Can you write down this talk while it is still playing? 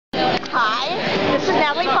This is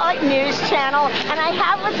Natalie Pollock News Channel, and I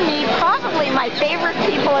have with me probably my favorite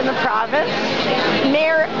people in the province,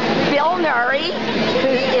 Mayor Bill Norrie, who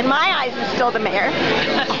in my eyes is still the mayor,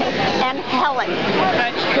 and Helen,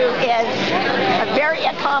 who is a very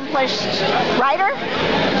accomplished writer.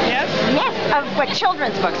 Yes? Yes, of what,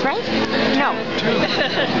 children's books, right? No.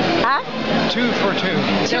 Huh? 2 for 2.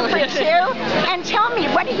 2 for 2? And tell me,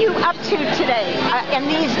 what are you up to today, in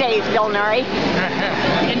these days, Bill Norrie?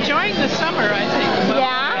 Enjoying the summer, I think.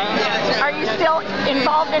 Yeah? Are you still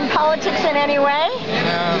involved in politics in any way?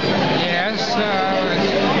 Yes,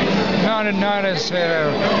 not as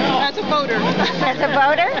As a voter. As a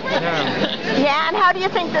voter? yeah. Yeah, and how do you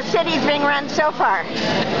think the city's being run so far?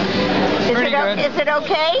 Pretty good. Is it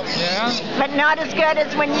okay? Yeah. But not as good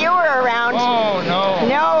as when you were around. Oh no.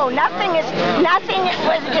 No, nothing is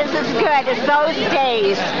as good as those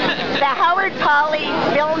days. The Howard Pawley,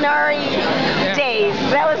 Bill Norrie days.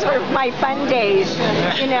 Those were my fun days.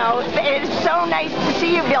 You know, it's so nice to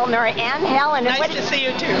see you, Bill Norrie, and Helen. Nice to see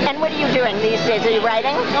you too. And what are you doing these days? Are you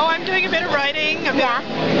writing? Oh, I'm doing a bit of writing, a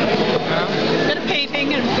bit of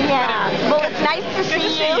painting. And yeah. Well, it's nice to see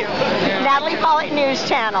you. Yeah. Natalie Pollock News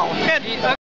Channel. Good.